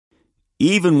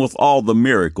Even with all the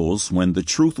miracles, when the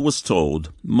truth was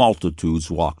told, multitudes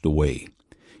walked away.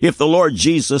 If the Lord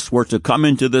Jesus were to come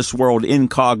into this world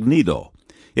incognito,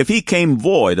 if he came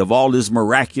void of all his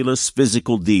miraculous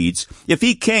physical deeds, if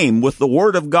he came with the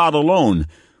Word of God alone,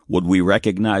 would we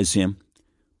recognize him?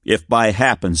 If by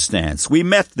happenstance we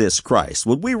met this Christ,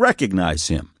 would we recognize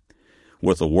him?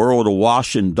 With the world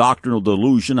awash in doctrinal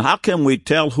delusion, how can we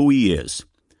tell who he is?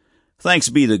 Thanks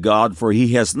be to God, for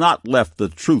he has not left the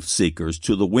truth seekers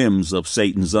to the whims of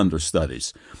Satan's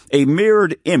understudies. A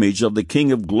mirrored image of the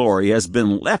King of Glory has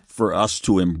been left for us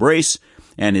to embrace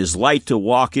and his light to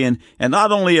walk in, and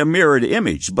not only a mirrored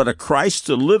image, but a Christ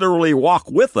to literally walk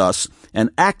with us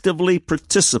and actively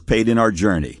participate in our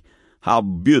journey. How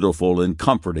beautiful and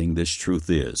comforting this truth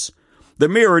is. The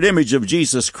mirrored image of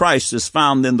Jesus Christ is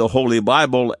found in the Holy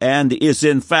Bible and is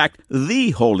in fact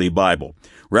the Holy Bible.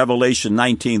 Revelation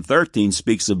 19:13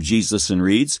 speaks of Jesus and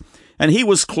reads, "And he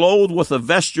was clothed with a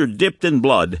vesture dipped in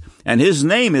blood, and his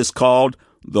name is called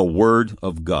the Word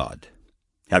of God."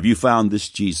 Have you found this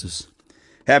Jesus?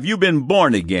 Have you been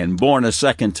born again, born a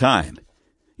second time?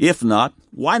 If not,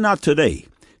 why not today?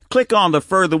 Click on the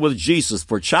Further with Jesus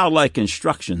for childlike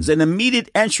instructions and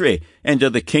immediate entry into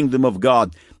the kingdom of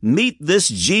God. Meet this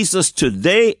Jesus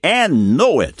today and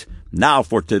know it. Now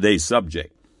for today's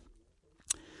subject.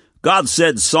 God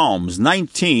said, Psalms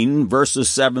 19, verses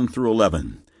 7 through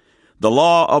 11, "The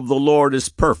law of the Lord is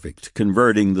perfect,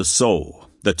 converting the soul.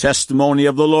 The testimony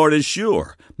of the Lord is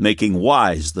sure, making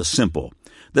wise the simple.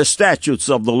 The statutes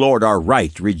of the Lord are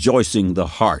right, rejoicing the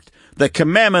heart. The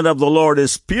commandment of the Lord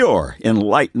is pure,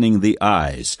 enlightening the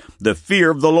eyes. The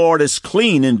fear of the Lord is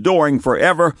clean, enduring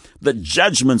forever. The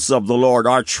judgments of the Lord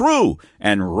are true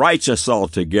and righteous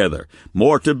altogether.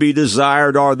 More to be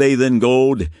desired are they than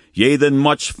gold, yea, than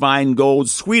much fine gold,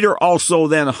 sweeter also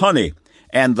than honey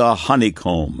and the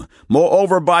honeycomb.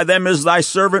 Moreover, by them is thy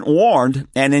servant warned,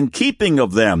 and in keeping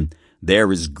of them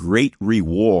there is great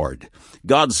reward."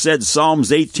 God said,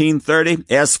 Psalms 18:30,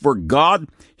 "As for God,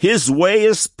 his way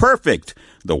is perfect.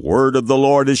 The word of the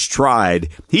Lord is tried.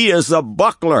 He is a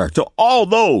buckler to all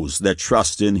those that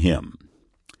trust in him."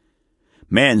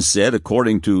 Man said,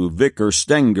 according to Vicar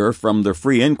Stenger from the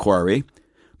Free Inquiry,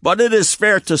 "But it is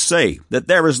fair to say that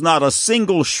there is not a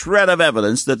single shred of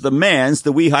evidence that demands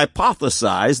that we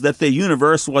hypothesize that the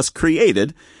universe was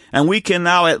created, and we can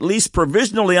now at least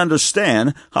provisionally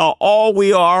understand how all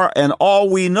we are and all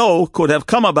we know could have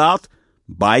come about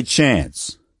by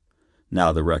chance."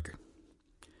 Now the record.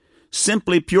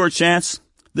 Simply pure chance?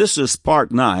 This is part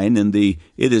 9 in the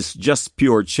It Is Just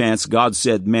Pure Chance God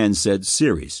Said, Man Said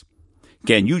series.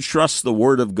 Can you trust the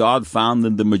Word of God found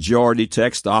in the majority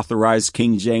text authorized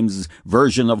King James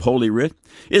Version of Holy Writ?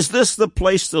 Is this the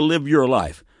place to live your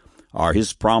life? Are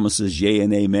his promises yea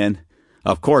and amen?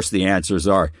 Of course the answers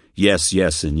are yes,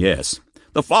 yes, and yes.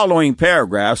 The following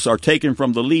paragraphs are taken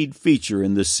from the lead feature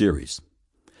in this series.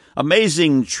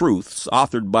 Amazing truths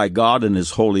authored by God in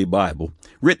his Holy Bible,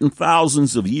 written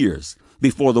thousands of years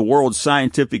before the world's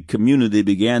scientific community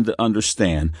began to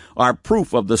understand, are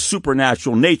proof of the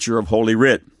supernatural nature of Holy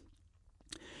Writ.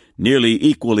 Nearly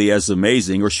equally as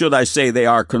amazing, or should I say they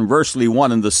are conversely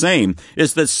one and the same,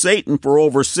 is that Satan for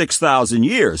over 6,000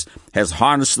 years has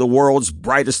harnessed the world's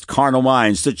brightest carnal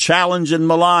minds to challenge and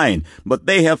malign, but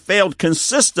they have failed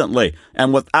consistently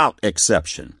and without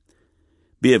exception.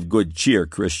 Be of good cheer,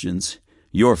 Christians.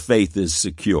 Your faith is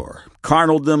secure.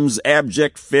 Carnaldom's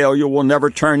abject failure will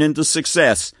never turn into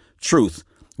success. Truth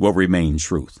will remain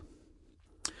truth.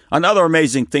 Another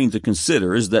amazing thing to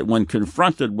consider is that when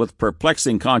confronted with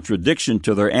perplexing contradiction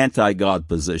to their anti-God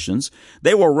positions,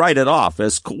 they will write it off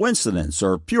as coincidence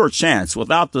or pure chance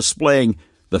without displaying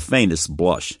the faintest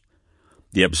blush.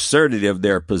 The absurdity of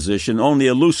their position only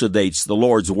elucidates the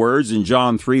Lord's words in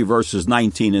John 3 verses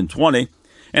 19 and 20,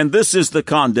 and this is the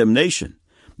condemnation,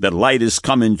 that light is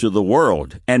come into the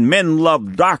world, and men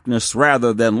loved darkness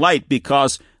rather than light,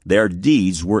 because their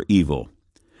deeds were evil.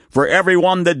 For every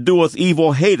one that doeth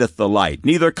evil hateth the light,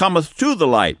 neither cometh to the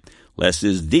light, lest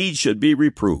his deeds should be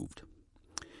reproved.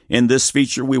 In this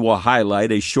feature we will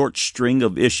highlight a short string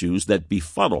of issues that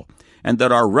befuddle and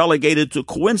that are relegated to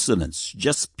coincidence,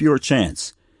 just pure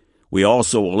chance. We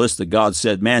also will list a God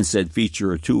Said, Man Said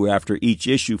feature or two after each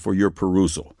issue for your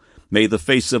perusal. May the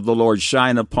face of the Lord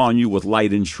shine upon you with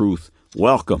light and truth.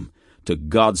 Welcome to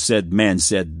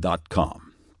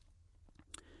GodSaidManSaid.com.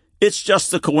 It's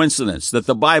just a coincidence that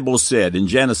the Bible said in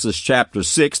Genesis chapter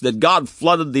 6 that God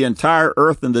flooded the entire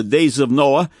earth in the days of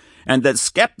Noah, and that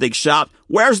skeptics shout,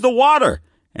 "Where's the water?"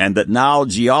 And that now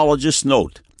geologists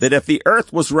note that if the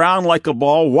earth was round like a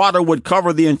ball, water would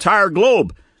cover the entire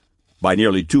globe by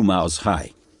nearly 2 miles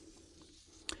high.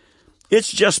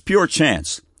 It's just pure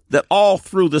chance that all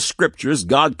through the Scriptures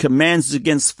God commands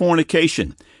against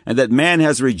fornication, and that man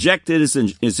has rejected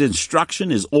his instruction,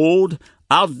 his old,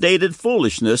 outdated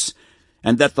foolishness,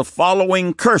 and that the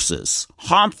following curses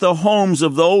haunt the homes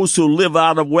of those who live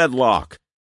out of wedlock.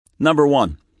 Number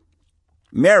 1,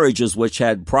 marriages which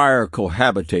had prior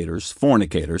cohabitators,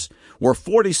 fornicators, were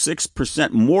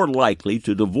 46% more likely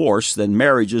to divorce than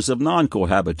marriages of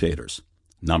non-cohabitators.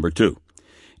 Number 2,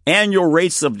 annual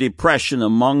rates of depression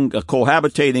among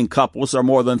cohabitating couples are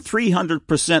more than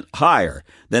 300% higher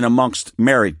than amongst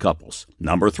married couples.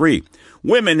 Number 3,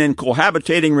 women in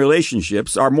cohabitating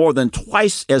relationships are more than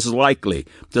twice as likely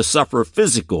to suffer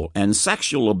physical and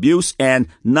sexual abuse and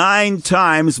 9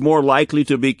 times more likely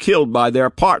to be killed by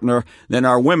their partner than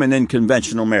are women in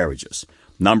conventional marriages.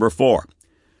 Number 4,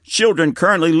 children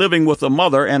currently living with a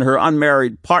mother and her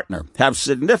unmarried partner have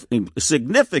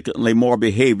significantly more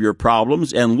behavior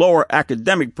problems and lower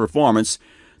academic performance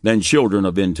than children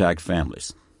of intact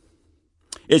families.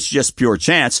 It's just pure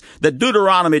chance that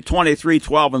Deuteronomy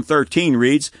 23:12 and 13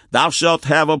 reads, "Thou shalt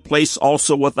have a place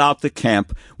also without the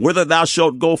camp, whither thou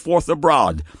shalt go forth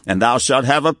abroad, and thou shalt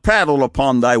have a paddle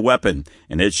upon thy weapon.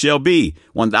 And it shall be,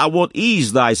 when thou wilt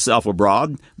ease thyself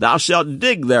abroad, thou shalt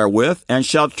dig therewith, and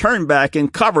shalt turn back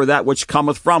and cover that which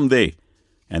cometh from thee."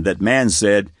 And that man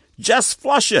said, "Just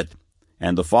flush it."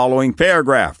 And the following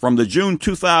paragraph from the June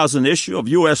 2000 issue of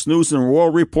U.S. News and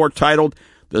World Report titled,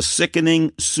 "The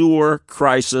Sickening Sewer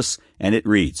Crisis," and it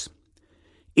reads,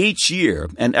 "Each year,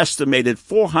 an estimated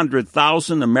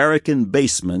 400,000 American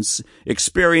basements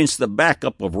experience the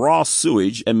backup of raw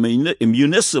sewage, and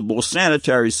municipal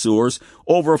sanitary sewers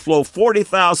overflow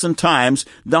 40,000 times,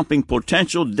 dumping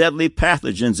potential deadly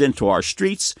pathogens into our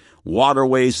streets,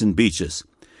 waterways, and beaches.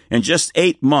 In just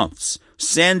 8 months,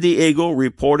 San Diego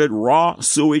reported raw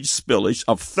sewage spillage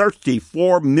of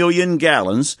 34 million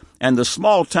gallons, and the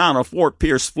small town of Fort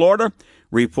Pierce, Florida,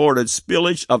 reported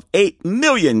spillage of 8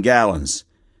 million gallons.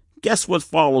 Guess what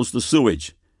follows the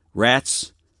sewage?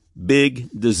 Rats. Big,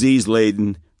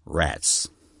 disease-laden rats.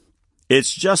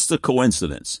 It's just a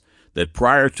coincidence that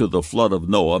prior to the flood of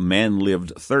Noah, man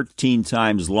lived 13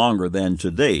 times longer than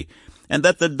today, and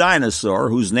that the dinosaur,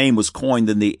 whose name was coined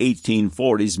in the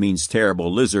 1840s, means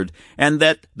terrible lizard, and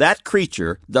that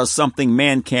creature does something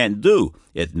man can't do.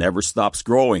 It never stops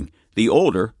growing. The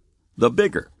older, the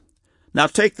bigger. Now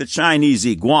take the Chinese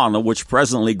iguana, which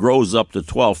presently grows up to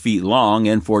 12 feet long,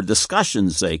 and for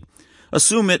discussion's sake,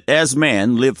 assume it, as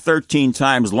man, lived 13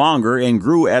 times longer and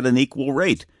grew at an equal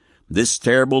rate. This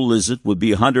terrible lizard would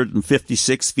be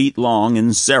 156 feet long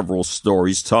and several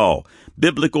stories tall.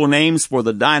 Biblical names for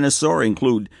the dinosaur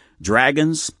include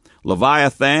dragons,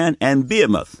 Leviathan, and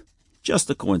Behemoth. Just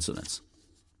a coincidence.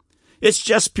 It's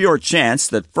just pure chance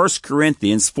that 1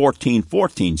 Corinthians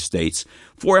 14:14 states,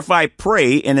 "For if I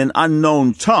pray in an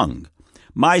unknown tongue,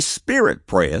 my spirit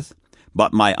prayeth,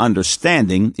 but my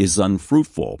understanding is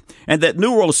unfruitful," and that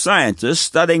neuroscientists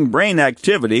studying brain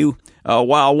activity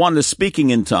while one is speaking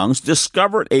in tongues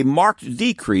discovered a marked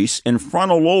decrease in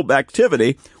frontal lobe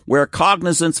activity where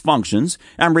cognizance functions,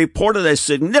 and reported a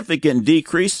significant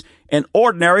decrease in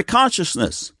ordinary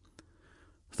consciousness.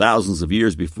 Thousands of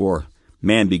years before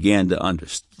man began to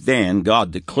understand,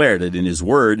 God declared it in His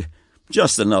Word.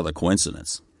 Just another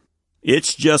coincidence.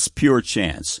 It's just pure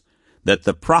chance that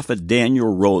the prophet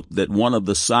Daniel wrote that one of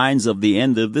the signs of the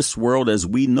end of this world as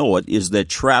we know it is that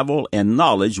travel and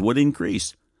knowledge would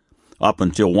increase. Up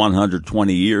until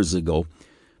 120 years ago,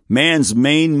 man's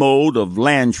main mode of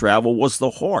land travel was the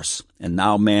horse, and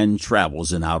now man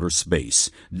travels in outer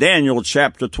space. Daniel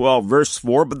chapter 12, verse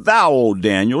 4, "But thou, O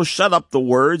Daniel, shut up the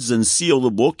words and seal the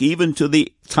book, even to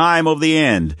the time of the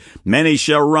end. Many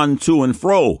shall run to and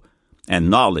fro, and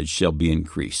knowledge shall be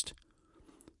increased."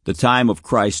 The time of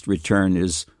Christ's return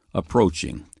is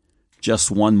approaching.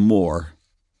 Just one more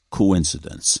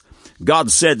coincidence.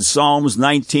 God said, Psalms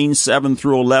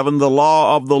 19:7-11, "The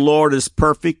law of the Lord is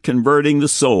perfect, converting the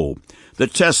soul. The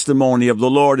testimony of the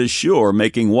Lord is sure,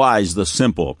 making wise the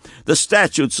simple. The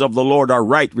statutes of the Lord are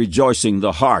right, rejoicing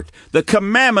the heart. The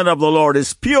commandment of the Lord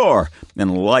is pure,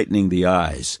 enlightening the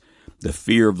eyes. The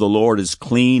fear of the Lord is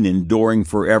clean, enduring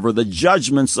forever. The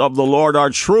judgments of the Lord are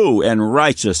true and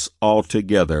righteous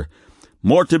altogether.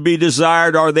 More to be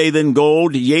desired are they than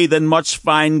gold, yea, than much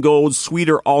fine gold,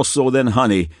 sweeter also than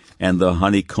honey and the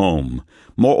honeycomb.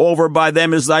 Moreover, by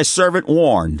them is thy servant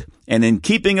warned, and in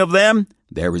keeping of them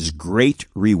there is great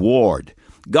reward."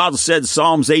 God said,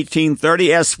 Psalms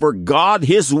 18:30, "As for God,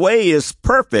 His way is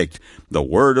perfect. The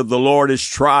word of the Lord is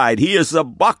tried. He is a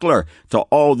buckler to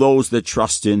all those that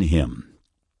trust in Him."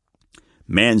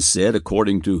 Man said,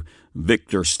 according to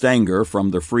Victor Stenger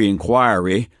from the Free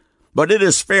Inquiry, But it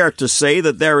is fair to say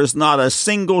that there is not a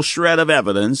single shred of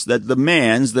evidence that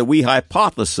demands that we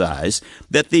hypothesize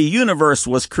that the universe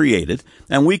was created,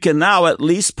 and we can now at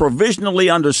least provisionally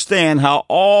understand how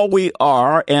all we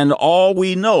are and all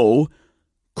we know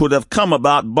could have come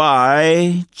about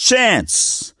by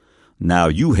chance. Now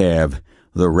you have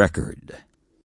the record.